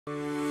Hello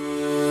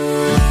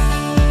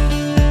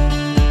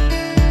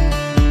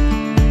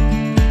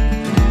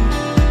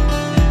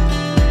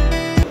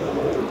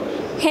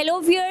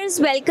viewers,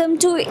 welcome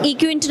to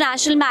EQ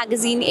International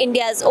Magazine,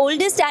 India's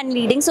oldest and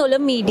leading solar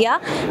media.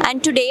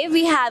 And today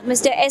we have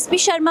Mr. S.P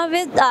Sharma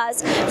with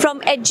us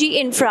from HG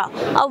Infra.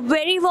 A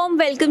very warm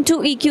welcome to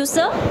EQ,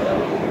 sir.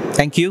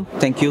 Thank you.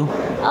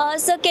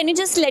 Sir, can you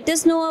just let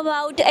us know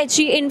about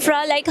HG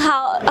Infra, like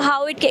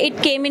how it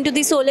came into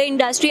the solar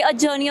industry, a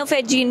journey of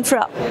HG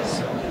Infra?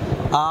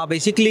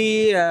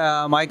 Basically,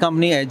 my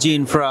company HG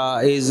Infra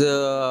is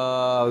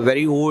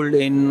very old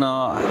in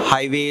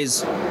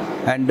highways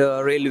and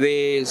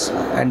railways,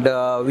 and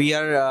we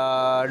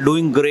are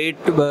doing great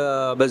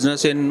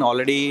business in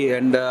already,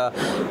 and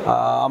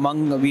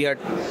we are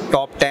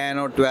top 10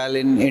 or 12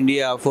 in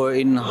India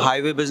in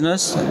highway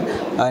business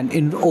and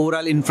in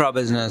overall infra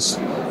business.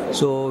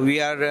 So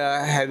we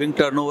are having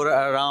turnover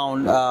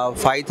around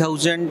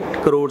 5,000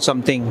 crore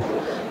something.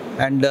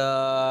 And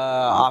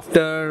as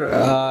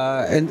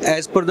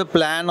per the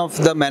plan of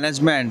the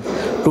management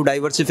to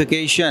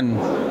diversification,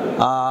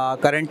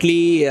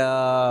 currently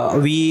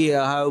we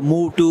have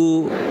moved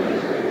to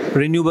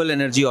renewable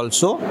energy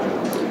also.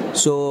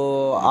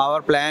 So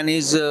our plan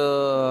is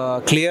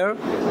clear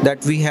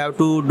that we have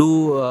to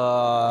do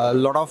a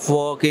lot of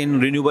work in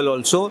renewable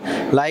also,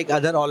 like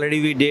other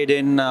already we did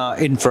in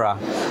infra.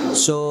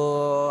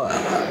 So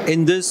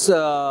in this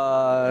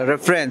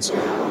reference,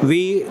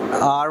 we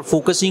are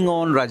focusing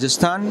on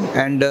Rajasthan,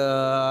 and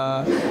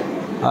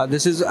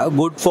this is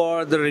good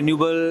for the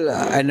renewable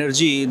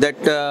energy that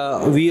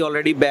we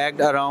already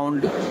bagged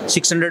around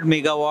 600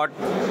 megawatt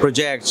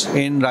projects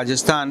in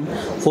Rajasthan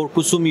for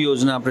Kusum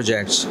Yojana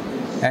projects.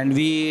 And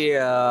we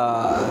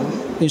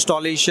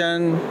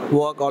installation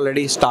work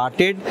already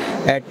started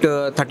at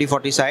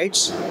 30-40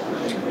 sites,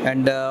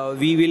 and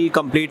we will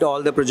complete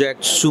all the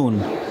projects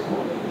soon.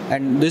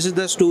 And this is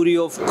the story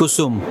of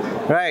Kusum,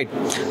 right?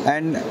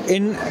 And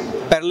in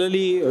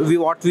parallelly,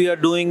 what we are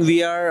doing,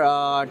 we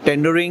are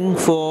tendering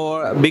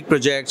for big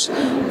projects,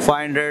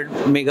 500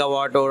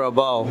 megawatt or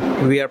above.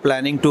 We are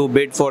planning to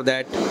bid for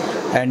that,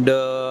 and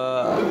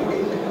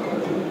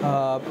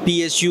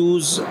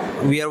PSUs,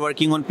 we are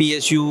working on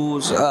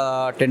PSUs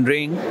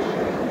tendering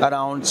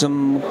around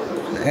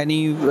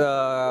any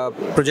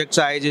project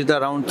size is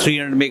around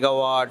 300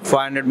 megawatt,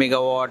 500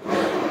 megawatt,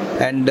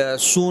 and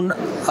soon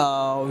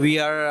we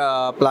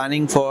are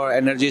planning for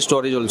energy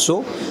storage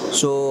also.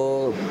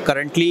 So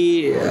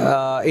currently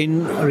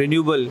in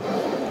renewable,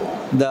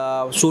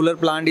 the solar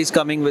plant is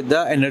coming with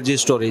the energy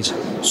storage.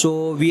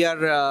 So we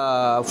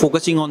are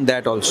focusing on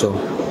that also.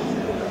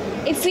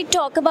 If we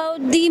talk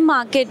about the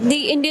market,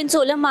 the Indian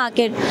solar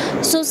market,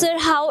 so sir,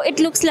 how it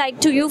looks like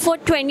to you for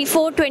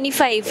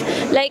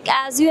 24-25, like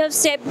as you have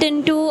stepped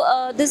into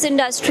this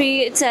industry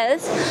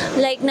itself,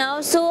 like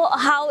now, so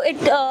how it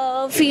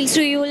feels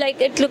to you,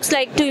 like it looks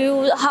like to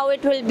you, how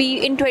it will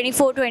be in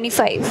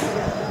 24-25?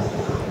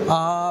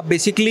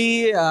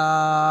 Basically,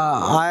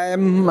 I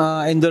am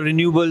in the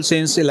renewable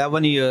since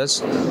 11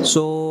 years.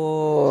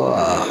 So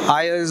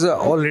I has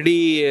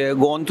already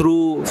gone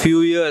through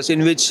few years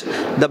in which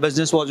the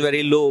business was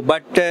very low.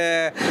 But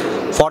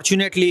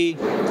fortunately,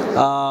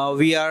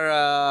 we are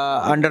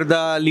under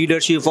the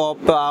leadership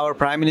of our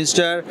Prime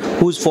Minister,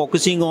 who is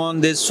focusing on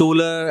this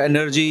solar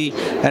energy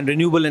and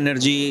renewable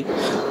energy.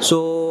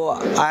 So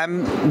I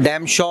am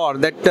damn sure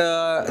that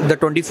the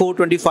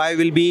 24-25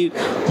 will be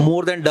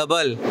more than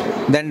double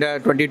than the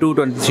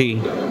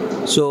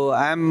 22-23. So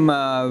I am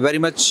very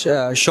much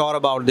sure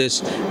about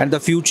this, and the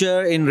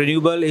future in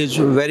renewable is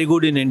very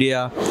good in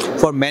India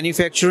for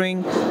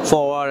manufacturing,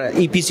 for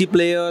EPC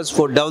players,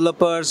 for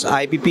developers,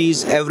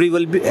 IPPs.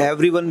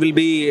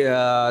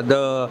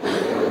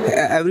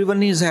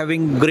 Everyone is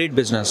having great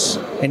business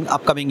in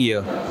upcoming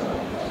year.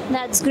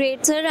 That's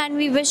great, sir, and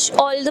we wish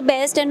all the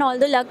best and all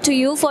the luck to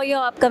you for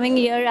your upcoming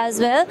year as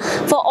well,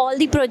 for all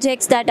the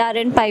projects that are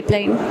in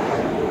pipeline.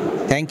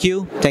 Thank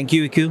you,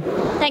 EQ.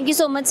 Thank you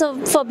so much, sir,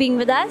 for being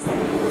with us.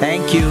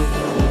 Thank you.